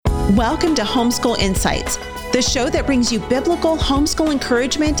Welcome to Homeschool Insights, the show that brings you biblical homeschool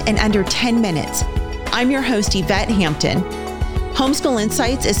encouragement in under 10 minutes. I'm your host, Yvette Hampton. Homeschool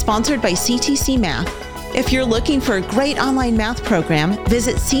Insights is sponsored by CTC Math. If you're looking for a great online math program,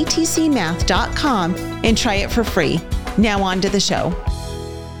 visit ctcmath.com and try it for free. Now on to the show.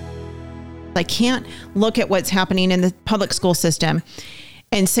 I can't look at what's happening in the public school system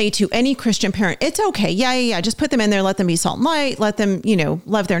and say to any Christian parent, it's okay. Yeah. Just put them in there. Let them be salt and light. Let them,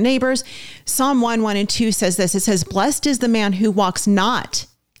 love their neighbors. Psalm 1 and 2 says this. It says, blessed is the man who walks not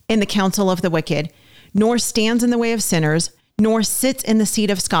in the counsel of the wicked, nor stands in the way of sinners, nor sits in the seat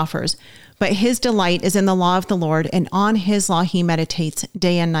of scoffers. But his delight is in the law of the Lord, and on his law he meditates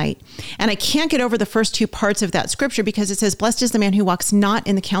day and night. And I can't get over the first two parts of that scripture because it says, blessed is the man who walks not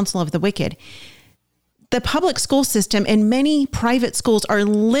in the counsel of the wicked. The public school system and many private schools are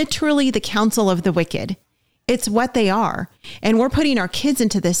literally the counsel of the wicked. It's what they are. And we're putting our kids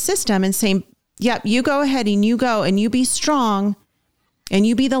into this system and saying, yep, you go ahead and you go and you be strong and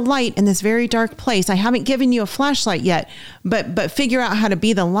you be the light in this very dark place. I haven't given you a flashlight yet, but figure out how to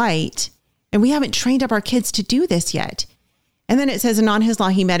be the light. And we haven't trained up our kids to do this yet. And then it says, and on his law,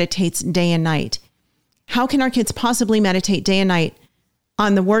 he meditates day and night. How can our kids possibly meditate day and night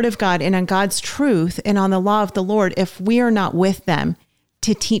on the word of God and on God's truth and on the law of the Lord if we are not with them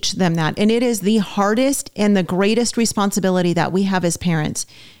to teach them that? And it is the hardest and the greatest responsibility that we have as parents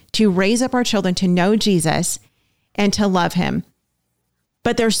to raise up our children to know Jesus and to love him.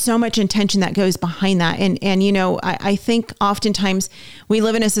 But there's so much intention that goes behind that. And I think oftentimes we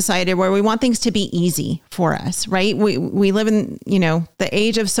live in a society where we want things to be easy for us, right? We live in, the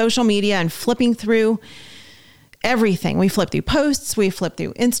age of social media and flipping through everything. We flip through posts, we flip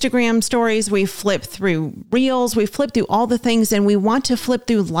through Instagram stories, we flip through reels, we flip through all the things, and we want to flip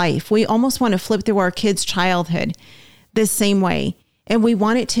through life. We almost want to flip through our kids' childhood the same way. And we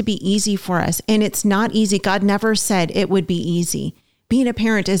want it to be easy for us. And it's not easy. God never said it would be easy. Being a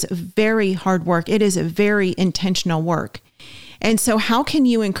parent is very hard work. It is a very intentional work. And so how can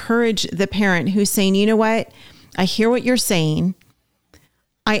you encourage the parent who's saying, you know what? I hear what you're saying.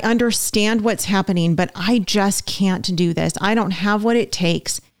 I understand what's happening, but I just can't do this. I don't have what it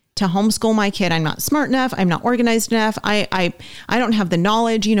takes to homeschool my kid. I'm not smart enough. I'm not organized enough. I don't have the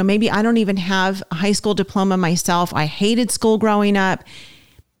knowledge. Maybe I don't even have a high school diploma myself. I hated school growing up.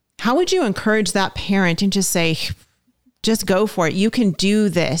 How would you encourage that parent and just say, just go for it. You can do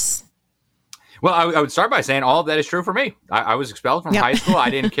this. Well, I would start by saying all of that is true for me. I was expelled from high school.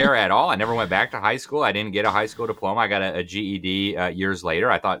 I didn't care at all. I never went back to high school. I didn't get a high school diploma. I got a GED years later.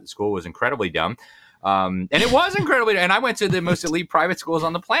 I thought school was incredibly dumb. And it was incredibly dumb. And I went to the most elite private schools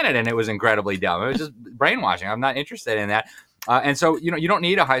on the planet, and it was incredibly dumb. It was just brainwashing. I'm not interested in that. And so, you don't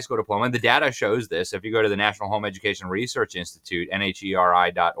need a high school diploma. And the data shows this. If you go to the National Home Education Research Institute,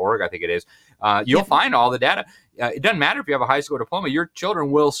 NHERI.org, I think it is, you'll find all the data. It doesn't matter if you have a high school diploma. Your children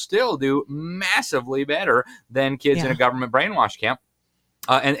will still do massively better than kids in a government brainwash camp.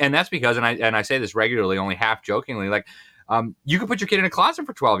 And that's because, and I say this regularly, only half jokingly, you could put your kid in a closet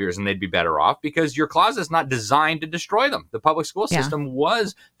for 12 years and they'd be better off because your closet is not designed to destroy them. The public school system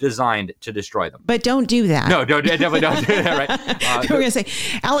was designed to destroy them. But don't do that. No, definitely don't do that, right? We're going to say,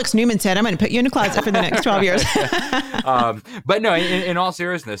 Alex Newman said, I'm going to put you in a closet for the next 12 years. But no, in all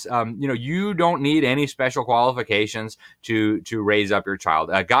seriousness, you don't need any special qualifications to raise up your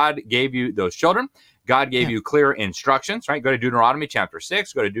child. God gave you those children. God gave you clear instructions, right? Go to Deuteronomy chapter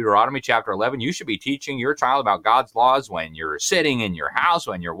 6, go to Deuteronomy chapter 11. You should be teaching your child about God's laws when you're sitting in your house,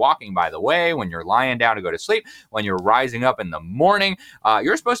 when you're walking by the way, when you're lying down to go to sleep, when you're rising up in the morning.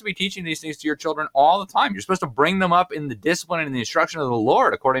 You're supposed to be teaching these things to your children all the time. You're supposed to bring them up in the discipline and the instruction of the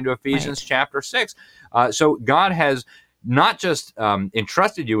Lord, according to Ephesians chapter 6. So God has not just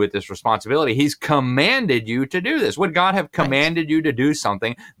entrusted you with this responsibility, he's commanded you to do this. Would God have commanded you to do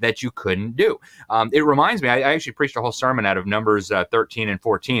something that you couldn't do? It reminds me, I actually preached a whole sermon out of Numbers 13 and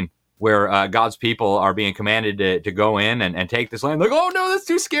 14, where God's people are being commanded to go in and take this land. Like, oh no, that's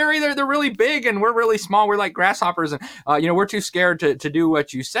too scary. They're really big and we're really small. We're like grasshoppers, and we're too scared to do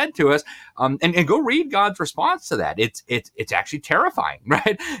what you said to us. And go read God's response to that. It's actually terrifying,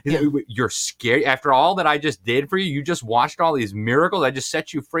 right? Yeah. You're scared after all that I just did for you. You just watched all these miracles. I just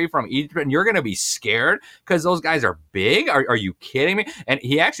set you free from Egypt, and you're going to be scared because those guys are big. Are you kidding me? And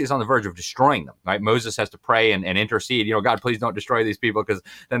he actually is on the verge of destroying them. Right? Moses has to pray and intercede. God, please don't destroy these people, because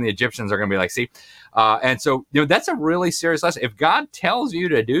then the Egyptians are going to be like, see, and so, that's a really serious lesson. If God tells you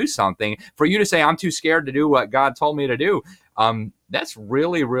to do something, for you to say, I'm too scared to do what God told me to do, that's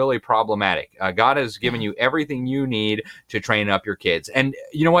really, really problematic. God has given you everything you need to train up your kids. And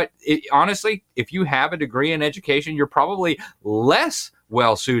you know what? Honestly, if you have a degree in education, you're probably less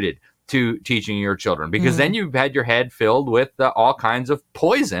well suited to teaching your children, because then you've had your head filled with all kinds of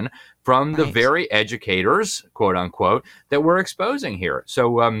poison from the very educators, quote unquote, that we're exposing here.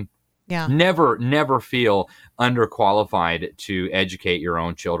 So never feel underqualified to educate your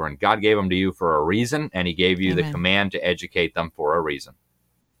own children. God gave them to you for a reason, and he gave you the command to educate them for a reason.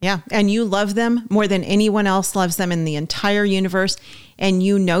 Yeah. And you love them more than anyone else loves them in the entire universe. And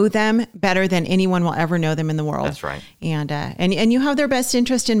you know them better than anyone will ever know them in the world. That's right. And you have their best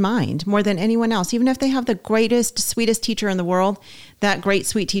interest in mind more than anyone else. Even if they have the greatest, sweetest teacher in the world, that great,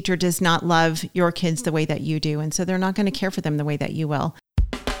 sweet teacher does not love your kids the way that you do. And so they're not going to care for them the way that you will.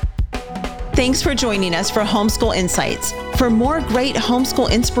 Thanks for joining us for Homeschool Insights. For more great homeschool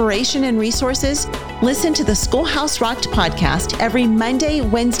inspiration and resources, listen to the Schoolhouse Rocked podcast every Monday,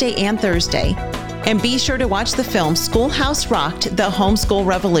 Wednesday, and Thursday. And be sure to watch the film Schoolhouse Rocked: The Homeschool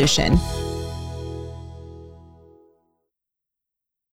Revolution.